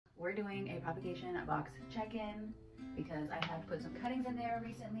we're doing a propagation box check-in because I have put some cuttings in there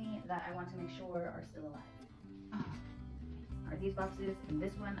recently that I want to make sure are still alive. Are these boxes? In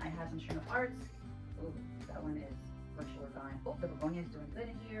this one, I have some string of hearts. Ooh, that one is for sure gone. Oh, the begonia is doing good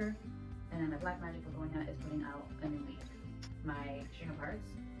in here. And then my black magic begonia is putting out a new leaf. My string of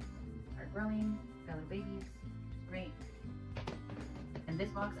hearts are growing, got little babies, great. In this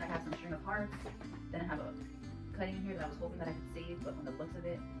box, I have some string of hearts. Then I have a cutting in here that I was hoping that I could save, but from the looks of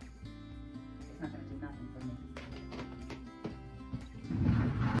it, it's not gonna do nothing for me.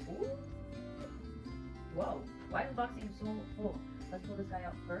 Ooh. Whoa, why is the box seem so full? Let's pull this guy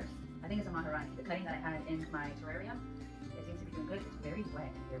out first. I think it's a Maharani. The cutting that I had in my terrarium, it seems to be doing good. It's very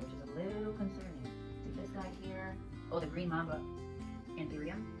wet in here, which is a little concerning. See this guy here? Oh, the green mamba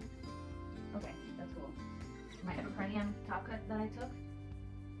anthurium. Okay, that's cool. My epiprenium top cut that I took,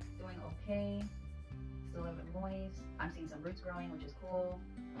 doing okay. Still a little bit moist. I'm seeing some roots growing, which is cool.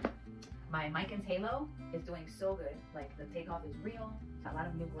 My Micans Halo is doing so good. Like, the takeoff is real. A lot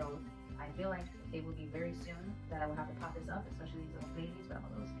of new growth. I feel like it will be very soon that I will have to pop this up, especially these little babies, but I'm a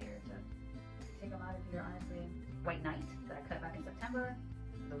little scared to take them out of here, honestly. White Knight that I cut back in September.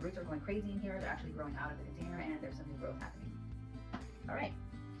 The roots are going crazy in here. They're actually growing out of the container, and there's some new growth happening. All right,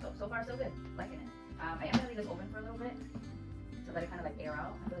 so far so good. Liking it. I am gonna leave this open for a little bit to let it kind of like air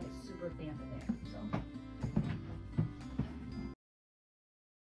out. I feel like it's super damp in there, so